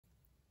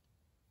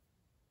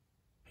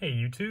Hey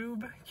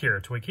YouTube,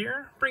 Twig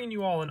here, bringing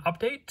you all an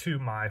update to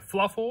my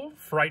Fluffal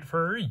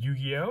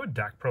Yugioh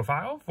deck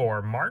profile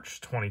for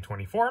March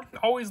 2024.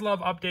 Always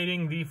love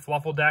updating the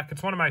Fluffal deck.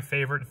 It's one of my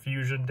favorite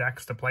fusion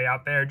decks to play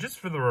out there, just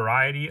for the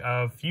variety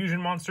of fusion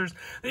monsters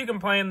that you can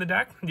play in the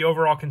deck, the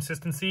overall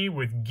consistency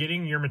with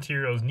getting your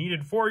materials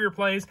needed for your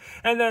plays,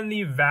 and then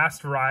the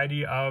vast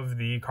variety of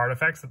the card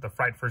effects that the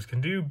Frightfurs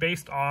can do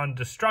based on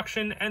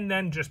destruction, and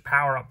then just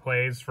power-up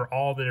plays for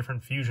all the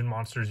different fusion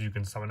monsters you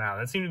can summon out.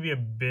 That seemed to be a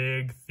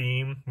big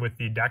theme with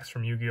the decks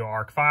from Yu-Gi-Oh!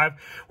 Arc 5,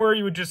 where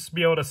you would just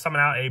be able to summon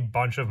out a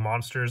bunch of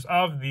monsters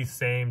of the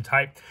same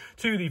type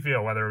to the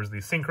field, whether it was the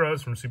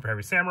Synchros from Super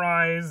Heavy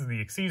Samurais,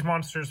 the Xyz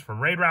monsters from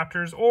Raid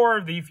Raptors,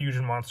 or the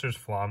fusion monsters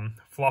from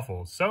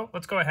Fluffals. So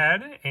let's go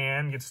ahead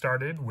and get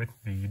started with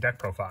the deck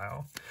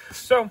profile.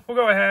 So we'll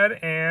go ahead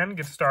and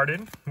get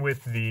started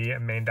with the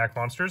main deck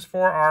monsters.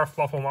 For our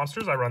Fluffal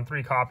monsters, I run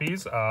 3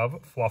 copies of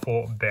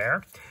Fluffal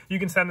Bear. You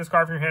can send this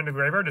card from your hand to the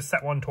graveyard to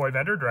set one toy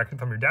vendor directly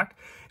from your deck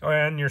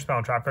and your spell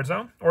and trap card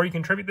zone, or you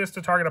can tribute this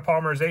to target a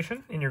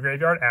polymerization in your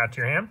graveyard, add to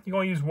your hand. You can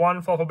only use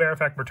one Fluffal Bear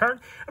effect per turn,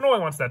 and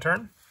only once that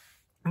turn.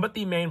 But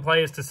the main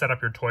play is to set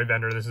up your toy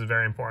vendor. This is a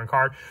very important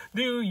card.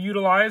 Do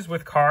utilize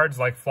with cards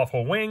like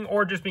Fluffal Wing,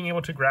 or just being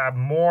able to grab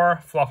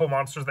more Fluffal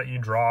monsters that you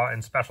draw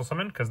and special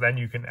summon, because then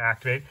you can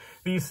activate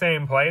these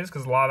same plays,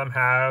 because a lot of them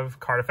have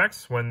card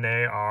effects when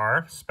they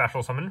are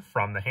special summoned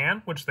from the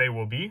hand, which they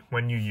will be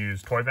when you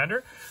use toy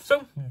vendor.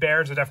 So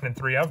Bear's a definite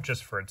 3 of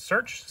just for its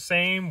search.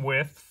 Same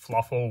with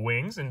Fluffal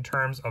Wings in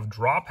terms of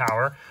draw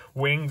power.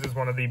 Wings is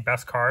one of the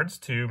best cards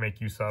to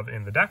make use of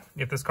in the deck.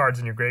 If this card's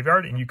in your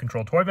graveyard and you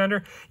control toy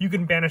vendor, you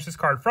can banish this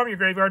card from your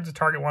graveyard to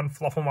target one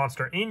Fluffal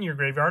monster in your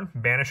graveyard,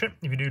 banish it.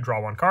 If you do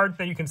draw one card,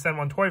 then you can send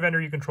one toy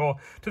vendor you control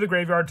to the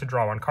graveyard to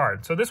draw one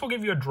card. So this will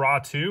give you a draw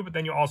 2, but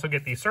then you also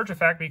get the search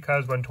effect,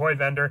 because when toy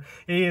vendor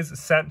is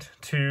sent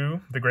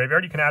to the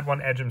graveyard, you can add one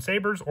Yugioh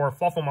Sabers or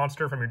Fluffal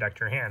monster from your deck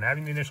to your hand,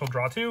 having the initial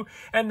draw 2,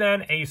 and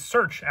then a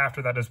search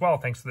after that as well,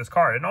 thanks to this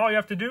card. And all you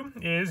have to do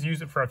is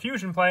use it for a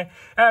fusion play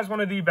as one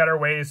of the better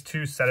ways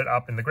to set it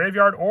up in the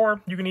graveyard,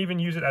 or you can even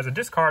use it as a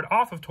discard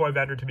off of toy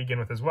vendor to begin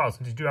with as well,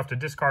 since you do have to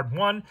discard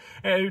one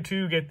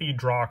to get the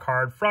draw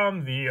card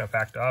from the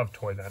effect of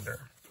toy vendor.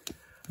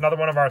 Another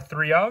one of our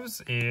 3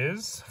 ofs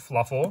is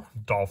Fluffal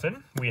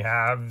Dolphin. We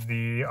have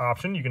the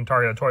option, you can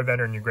target a toy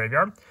vendor in your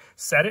graveyard.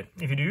 Set it.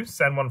 If you do,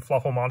 send one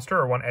Fluffal monster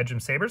or one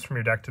Yugioh Sabers from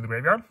your deck to the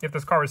graveyard. If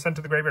this card is sent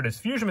to the graveyard as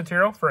fusion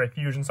material for a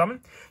fusion summon,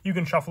 you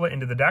can shuffle it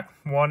into the deck,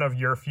 one of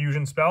your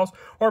fusion spells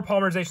or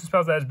polymerization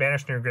spells that is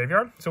banished in your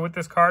graveyard. So with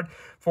this card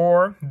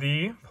for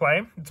the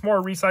play, it's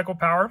more recycle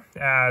power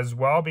as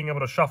well, being able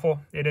to shuffle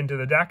it into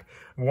the deck,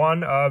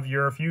 one of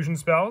your fusion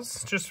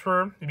spells, just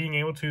for being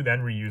able to then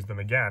reuse them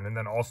again, and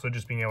then also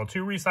just being able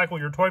to recycle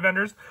your toy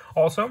vendors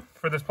also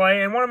for this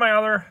play. And one of my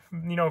other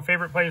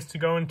favorite plays to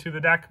go into the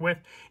deck with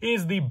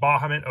is the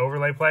Bahamut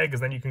overlay play,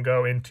 because then you can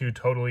go into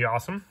Totally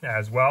Awesome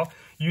as well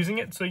using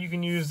it. So you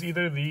can use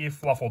either the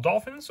Fluffal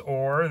Dolphins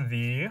or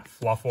the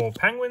Fluffal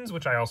Penguins,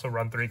 which I also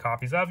run 3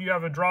 copies of. You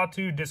have a draw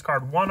 2,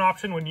 discard 1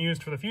 option when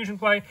used for the fusion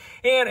play,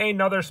 and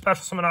another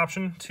special summon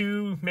option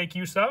to make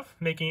use of,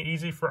 making it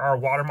easy for our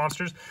water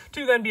monsters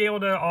to then be able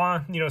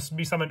to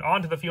be summoned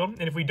onto the field.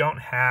 And if we don't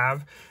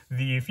have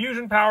the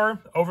fusion power,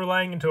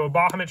 overlaying into a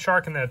Bahamut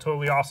Shark and then a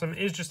Totally Awesome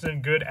is just a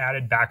good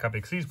added backup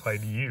Xyz play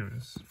to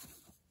use.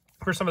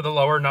 For some of the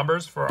lower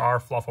numbers for our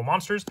Fluffal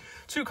monsters,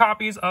 2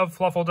 copies of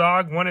Fluffal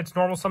Dog. When it's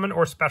normal summoned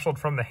or specialed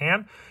from the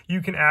hand, you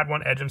can add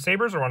one Yugioh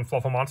Sabers or one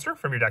Fluffal monster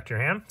from your deck to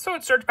your hand. So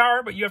it's search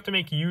power, but you have to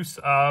make use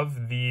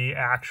of the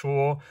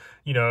actual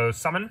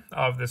summon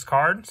of this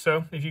card.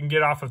 So if you can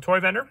get off of toy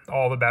vendor,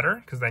 all the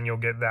better, because then you'll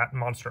get that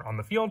monster on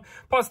the field,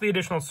 plus the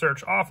additional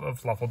search off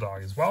of Fluffal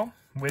Dog as well.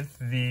 With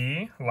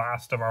the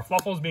last of our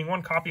Fluffals being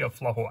 1 copy of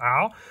Fluffal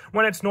Owl.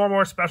 When it's normal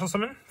or special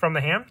summon from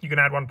the hand, you can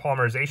add one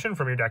polymerization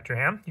from your deck to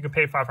your hand. You can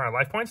pay 500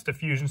 life points to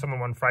fusion summon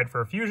one Fright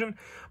for a fusion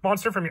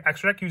monster from your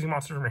extra deck using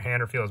monster from your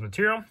hand or field as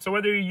material. So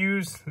whether you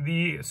use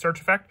the search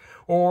effect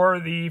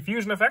or the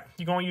fusion effect,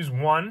 you can only use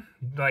one,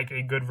 like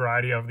a good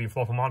variety of the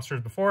Fluffal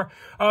monsters before,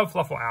 of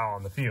Fluffal Owl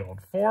on the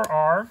field. For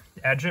our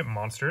Yugioh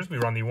monsters, we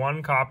run the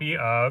 1 copy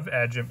of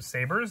Yugioh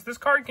Sabers. This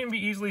card can be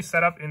easily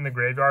set up in the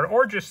graveyard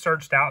or just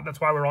searched out. That's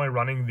why we're only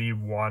running the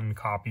 1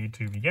 copy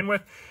to begin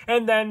with,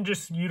 and then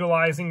just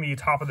utilizing the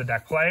top of the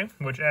deck play,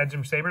 which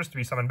Yugioh Sabers to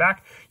be summoned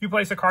back. You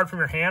place a card from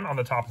your hand on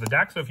the top of the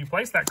deck, so if you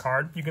place that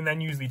card, you can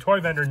then use the toy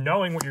vendor,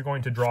 knowing what you're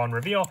going to draw and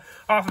reveal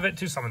off of it,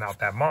 to summon out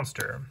that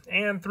monster.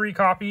 And 3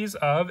 copies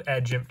of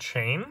Yugioh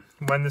Chain.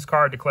 When this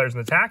card declares an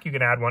attack, you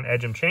can add one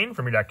Yugioh Chain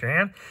from your deck to your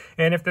hand,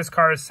 and if this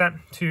card is sent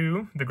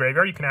to the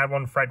graveyard, you can add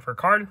one Fright for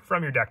card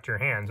from your deck to your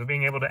hand. So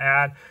being able to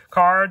add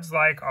cards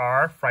like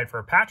our Fright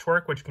for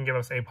Patchwork, which can give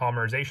us a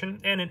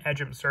polymerization and an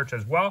Yugioh Search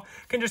as well,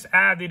 can just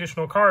add the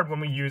additional card when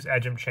we use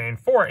Yugioh Chain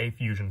for a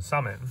fusion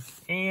summon.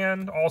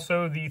 And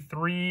also the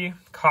 3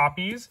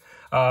 copies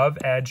of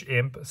Edge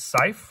Imp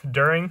Scythe.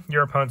 During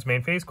your opponent's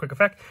main phase, quick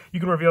effect, you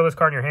can reveal this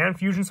card in your hand,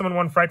 fusion summon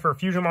one Fright for a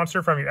fusion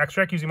monster from your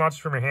extra deck using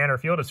monsters from your hand or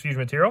field as fusion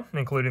material.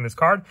 including this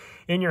card,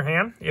 in your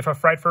hand. If a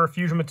Fright Fur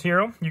fusion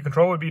material you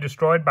control would be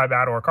destroyed by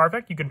battle or card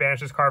effect, you can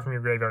banish this card from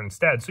your graveyard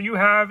instead. So you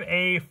have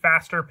a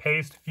faster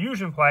paced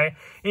fusion play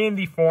in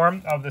the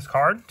form of this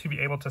card to be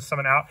able to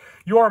summon out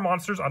your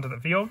monsters onto the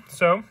field.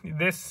 So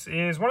this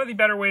is one of the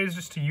better ways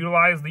just to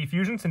utilize the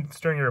fusion since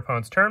during your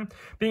opponent's turn.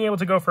 Being able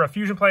to go for a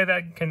fusion play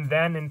that can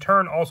then in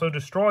turn also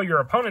destroy your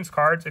opponent's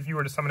cards if you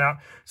were to summon out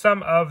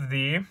some of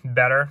the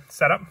better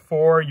setup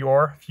for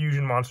your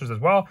fusion monsters as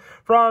well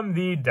from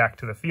the deck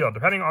to the field,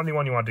 depending on the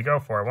one you want to go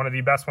for. One of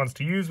the best ones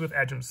to use with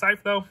Edgem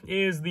Scythe, though,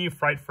 is the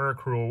Fright Fur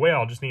Cruel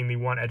Whale, just needing the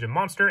one Edgem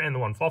monster and the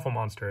one Fluffal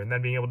monster, and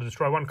then being able to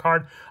destroy one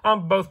card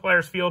on both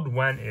players' field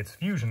when it's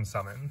fusion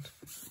summoned.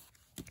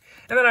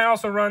 And then I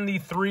also run the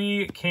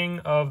 3 King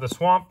of the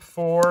Swamp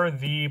for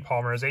the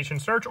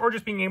polymerization search, or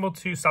just being able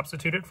to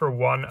substitute it for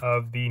one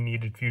of the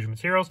needed fusion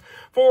materials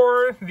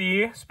for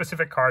the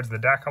specific cards of the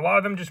deck. A lot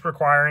of them just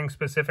requiring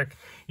specific,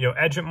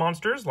 Edgem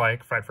monsters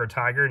like Fright Fur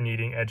Tiger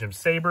needing Edgem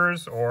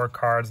Sabers, or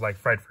cards like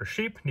Fright Fur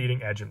Sheep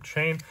needing Edgem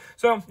Chain.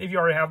 So if you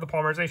already have the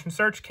polymerization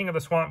search, King of the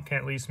Swamp can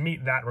at least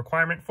meet that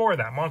requirement for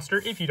that monster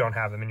if you don't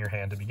have them in your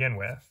hand to begin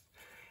with.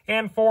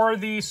 And for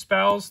the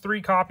spells,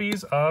 3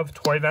 copies of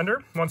Toy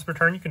Vendor. Once per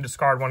turn, you can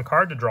discard 1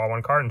 card to draw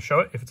 1 card and show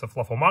it if it's a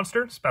Fluffal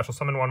monster. Special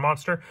summon 1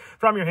 monster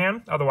from your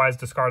hand, otherwise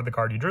discard the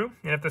card you drew.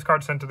 And if this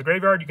card's sent to the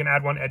graveyard, you can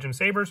add 1 Edgem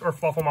Sabers or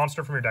Fluffal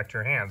monster from your deck to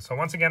your hand. So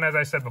once again, as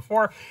I said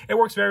before, it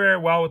works very, very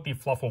well with the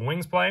Fluffal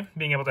Wings play.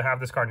 Being able to have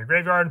this card in your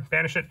graveyard,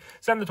 banish it,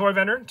 send the Toy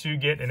Vendor to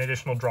get an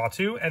additional draw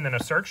 2, and then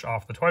a search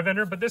off the Toy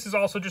Vendor. But this is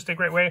also just a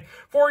great way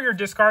for your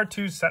discard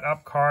to set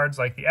up cards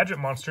like the Edgem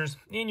monsters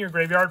in your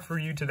graveyard for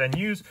you to then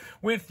use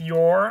with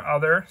your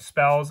other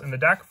spells in the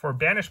deck for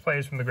banished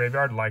plays from the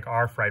graveyard, like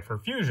our Fright Fur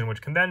Fusion,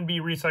 which can then be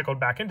recycled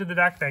back into the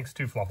deck thanks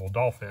to Fluffal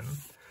Dolphin.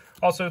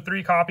 Also,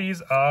 3 copies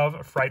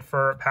of Fright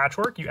Fur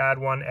Patchwork. You add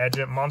 1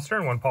 Edgem monster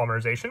and 1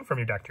 polymerization from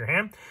your deck to your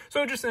hand.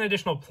 So just an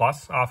additional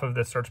plus off of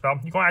this search spell.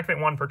 You can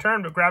activate 1 per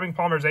turn, but grabbing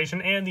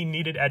polymerization and the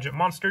needed Edgem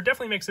monster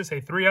definitely makes this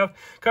a 3 of,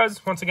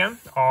 because once again,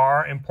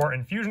 our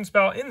important fusion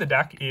spell in the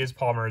deck is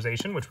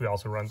polymerization, which we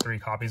also run 3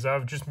 copies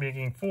of, just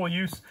making full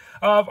use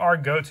of our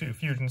go-to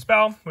fusion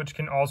spell, which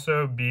can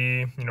also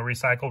be,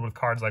 recycled with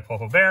cards like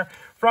Fluffal Bear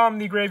from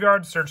the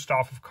graveyard, searched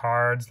off of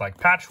cards like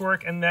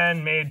Patchwork, and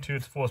then made to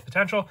its fullest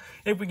potential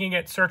if we can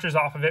get searches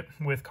off of it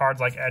with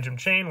cards like Edgem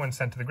Chain when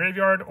sent to the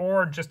graveyard,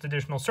 or just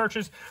additional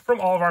searches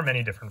from all of our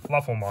many different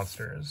Fluffal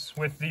monsters.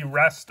 With the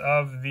rest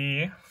of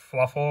the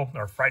Fluffal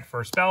or Fright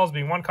Fur spells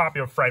being 1 copy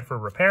of Fright Fur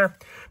Repair,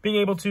 being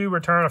able to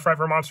return a Fright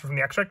Fur monster from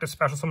the extract to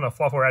special summon a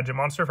Fluffal or Edgem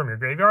monster from your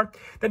graveyard,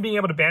 then being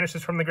able to banish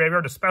this from the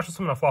graveyard to special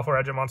summon a Fluffal or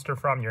Edgem monster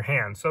from your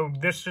hand. So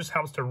this just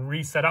helps to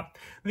reset up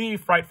the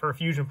Fright Fur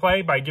Fusion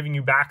play by giving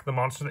you back the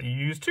monster that you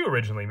used to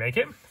originally make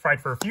it. Fright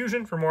Fur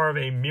Fusion for more of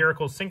a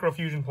Miracle Synchro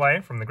Fusion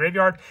play from the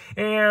graveyard,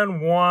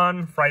 and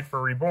 1 Fright Fur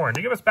Reborn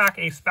to give us back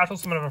a special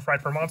summon of a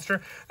Fright Fur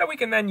monster that we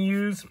can then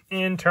use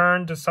in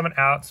turn to summon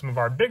out some of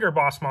our bigger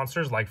boss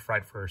monsters like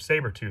Fright Fur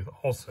Sabertooth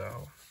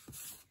also.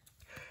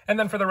 And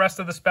then for the rest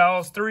of the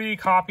spells, 3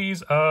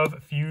 copies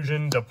of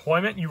Fusion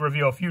Deployment. You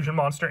reveal a fusion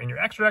monster in your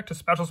extra deck to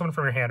special summon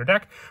from your hand or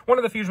deck one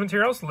of the fusion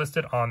materials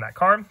listed on that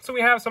card. So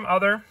we have some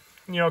other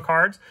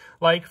cards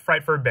like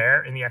Fright Fur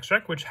Bear in the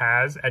extract, which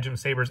has Edgem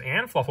Sabers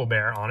and Fluffal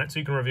Bear on it, so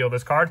you can reveal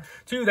this card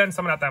to then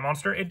summon out that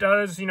monster. It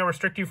does,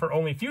 restrict you for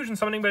only fusion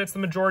summoning, but it's the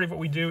majority of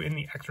what we do in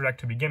the extra deck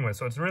to begin with,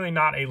 so it's really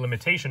not a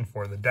limitation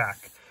for the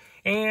deck.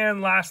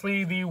 And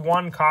lastly, the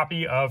 1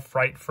 copy of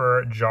Fright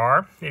Fur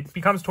Jar. It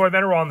becomes Toy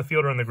Vendor while on the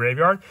field or in the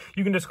graveyard.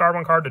 You can discard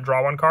 1 card to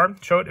draw 1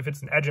 card. Show it if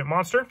it's an Edgem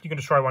monster. You can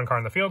destroy 1 card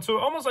in the field. So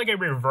almost like a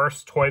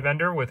reverse Toy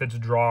Vendor with its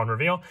draw and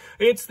reveal.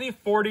 It's the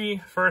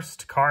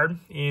 41st card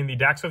in the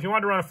deck. So if you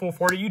want to run a full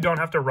 40, you don't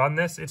have to run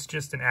this. It's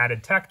just an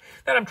added tech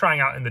that I'm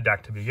trying out in the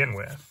deck to begin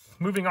with.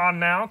 Moving on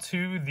now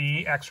to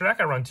the extra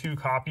deck, I run 2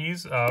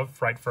 copies of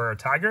Fright Fur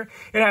Tiger.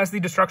 It has the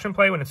destruction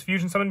play when it's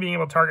fusion summoned, being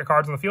able to target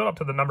cards on the field up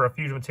to the number of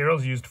fusion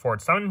materials used for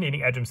its summon,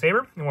 needing Edgem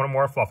Saber and 1 or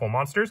more Fluffal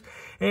monsters.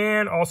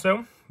 And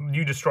also,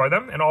 you destroy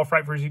them, and all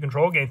Fright Furs you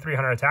control gain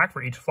 300 attack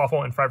for each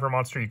Fluffal and Fright Fur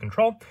monster you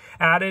control.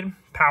 Added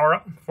power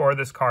up for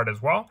this card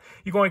as well.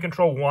 You can only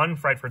control 1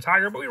 Fright Fur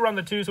Tiger, but we run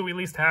the 2, so we at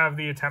least have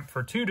the attempt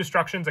for 2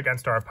 destructions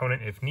against our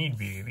opponent if need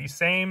be. The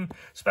same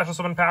special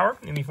summon power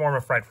in the form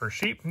of Fright Fur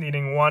Sheep,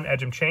 needing 1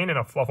 Edgem Chain and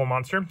a Fluffal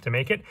monster to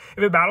make it.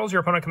 If it battles,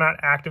 your opponent cannot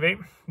activate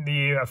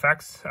the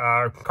effects,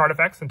 card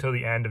effects until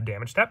the end of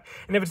damage step.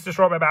 And if it's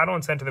destroyed by battle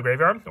and sent to the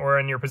graveyard, or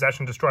in your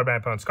possession destroyed by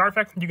an opponent's card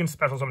effect, you can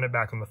special summon it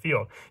back on the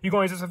field. You can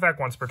only use this effect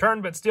once per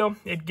turn, but still,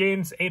 it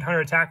gains 800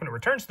 attack when it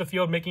returns to the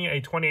field, making it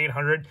a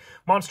 2800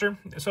 monster,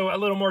 so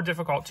a little more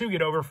difficult to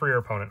get over for your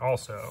opponent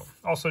also.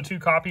 Also, 2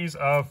 copies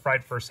of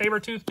Fright Fur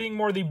Sabertooth, being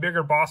more the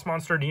bigger boss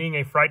monster, needing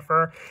a Fright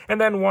Fur,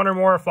 and then 1 or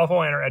more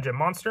Fluffal and or Edgem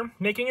monster,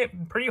 making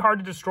it pretty hard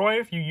to destroy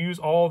if you use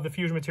all of the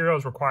fusion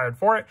materials required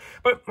for it.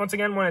 But once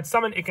again, when it's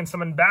summoned, it can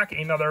summon back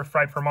another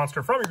Fright Fur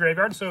monster from your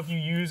graveyard, so if you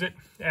use it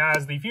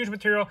as the fusion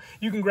material,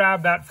 you can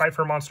grab that Fright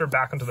Fur monster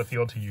back onto the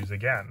field to use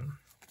again.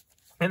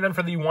 And then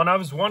for the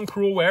one-ofs, one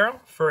Cruel Whale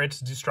for its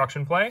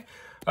destruction play.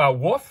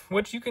 Wolf,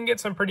 which you can get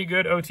some pretty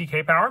good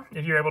OTK power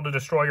if you're able to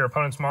destroy your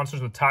opponent's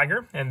monsters with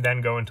Tiger and then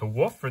go into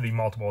Wolf for the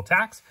multiple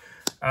attacks.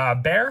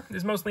 Bear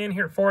is mostly in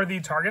here for the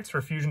targets for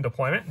fusion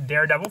deployment.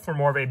 Daredevil for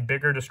more of a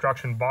bigger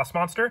destruction boss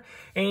monster.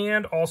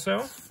 And also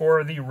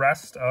for the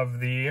rest of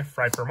the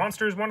Frightfur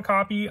monsters, one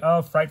copy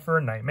of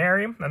Frightfur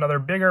Nightmare, another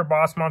bigger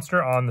boss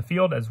monster on the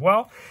field as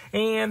well.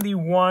 And the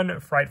one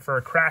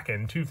Frightfur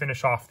Kraken to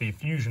finish off the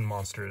fusion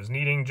monsters,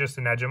 needing just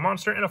an Yugioh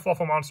monster and a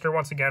Fluffal monster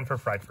once again for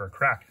Frightfur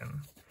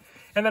Kraken.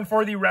 And then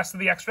for the rest of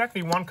the extra deck,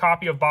 the one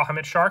copy of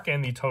Bahamut Shark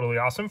and the Totally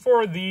Awesome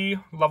for the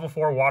level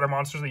 4 water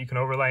monsters that you can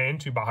overlay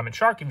into Bahamut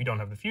Shark if you don't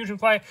have the fusion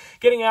play.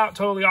 Getting out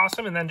Totally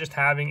Awesome and then just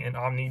having an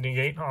Omni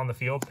Negate on the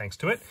field thanks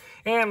to it.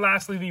 And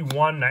lastly, the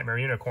one Nightmare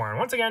Unicorn.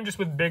 Once again, just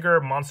with bigger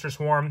Monster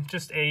Swarm,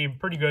 just a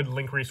pretty good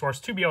link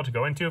resource to be able to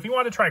go into. If you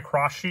want to try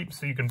Cross Sheep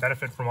so you can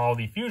benefit from all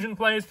the fusion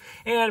plays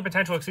and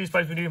potential Xyz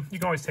plays we do, you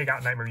can always take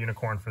out Nightmare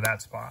Unicorn for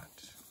that spot.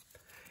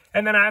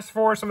 And then as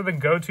for some of the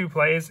go-to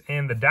plays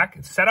in the deck,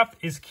 setup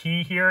is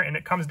key here, and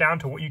it comes down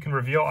to what you can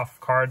reveal off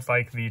cards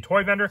like the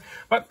Toy Vendor.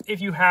 But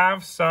if you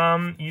have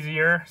some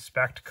easier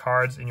spec'd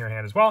cards in your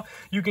hand as well,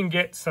 you can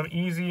get some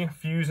easy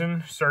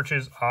fusion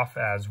searches off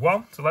as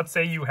well. So let's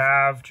say you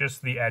have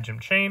just the Yugioh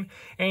Chain,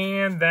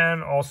 and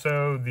then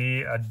also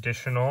the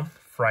additional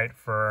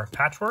Frightfur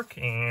Patchwork,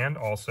 and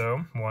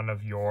also one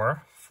of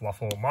your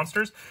Fluffal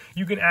monsters.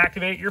 You can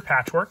activate your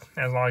Patchwork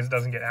as long as it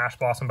doesn't get Ash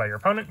Blossom by your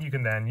opponent. You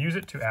can then use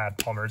it to add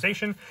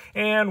Polymerization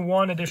and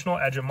one additional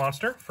Yugioh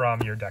monster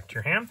from your deck to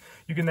your hand.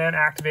 You can then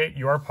activate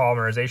your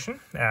Polymerization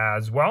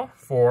as well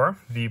for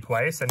the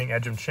play, sending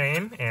Yugioh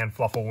Chain and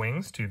Fluffal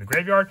Wings to the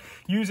graveyard.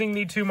 Using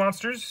the two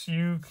monsters,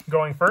 you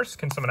going first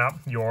can summon out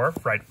your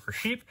Frightfur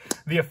Sheep.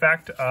 The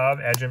effect of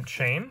Yugioh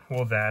Chain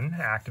will then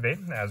activate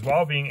as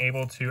well, being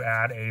able to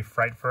add a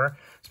Frightfur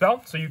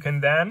spell. So you can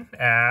then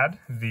add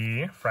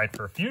the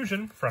Frightfur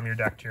Fusion from your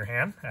deck to your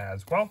hand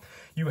as well.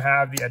 You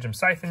have the Yugioh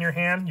Scythe in your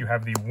hand. You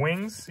have the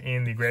Wings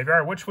in the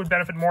graveyard, which would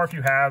benefit more if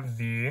you have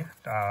the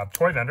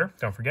Toy Vendor,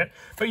 don't forget.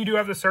 But you do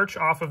have the search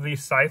off of the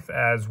Scythe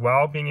as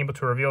well, being able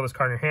to reveal this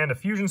card in your hand to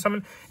fusion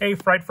summon a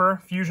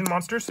Frightfur Fusion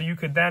monster. So you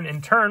could then,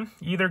 in turn,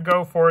 either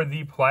go for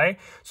the play.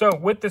 So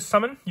with this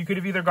summon, you could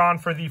have either gone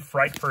for the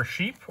Frightfur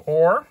Sheep,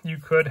 or you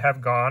could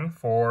have gone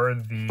for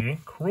the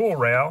Cruel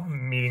Rail,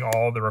 meeting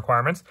all the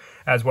requirements,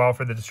 as well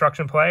for the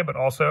destruction play, but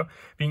also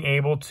being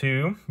able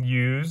to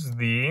use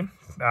the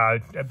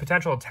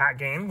potential attack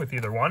gain with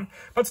either one.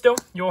 But still,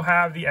 you'll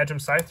have the Yugioh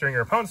Scythe during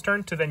your opponent's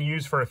turn to then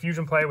use for a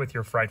fusion play with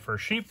your Frightfur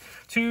Sheep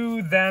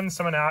to then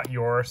summon out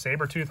your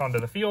Sabertooth onto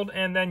the field,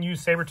 and then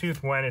use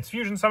Sabertooth when it's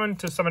fusion summoned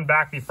to summon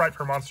back the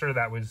Frightfur monster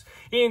that was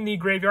in the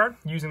graveyard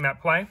using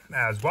that play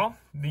as well.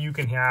 You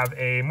can have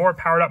a more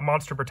powered up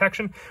monster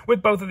protection,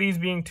 with both of these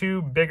being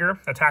two bigger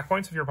attack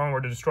points if your opponent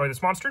were to destroy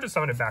this monster to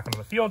summon it back onto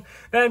the field.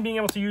 Then being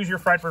able to use your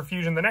Frightfur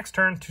Fusion the next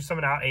turn to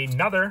summon out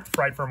another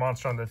Frightfur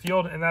monster onto the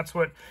field, and that's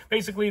what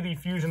basically the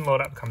fusion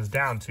load up comes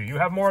down to. You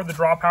have more of the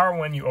draw power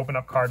when you open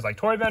up cards like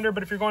Toy Vendor,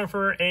 but if you're going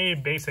for a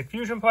basic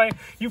fusion play,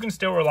 you can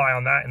still rely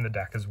on that in the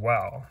deck as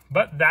well.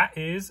 But that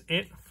is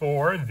it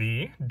for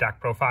the deck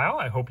profile.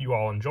 I hope you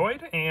all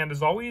enjoyed, and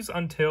as always,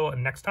 until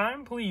next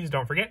time, please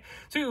don't forget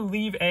to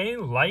leave a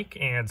like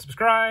and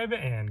subscribe,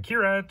 and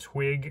Kira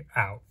Twig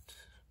out.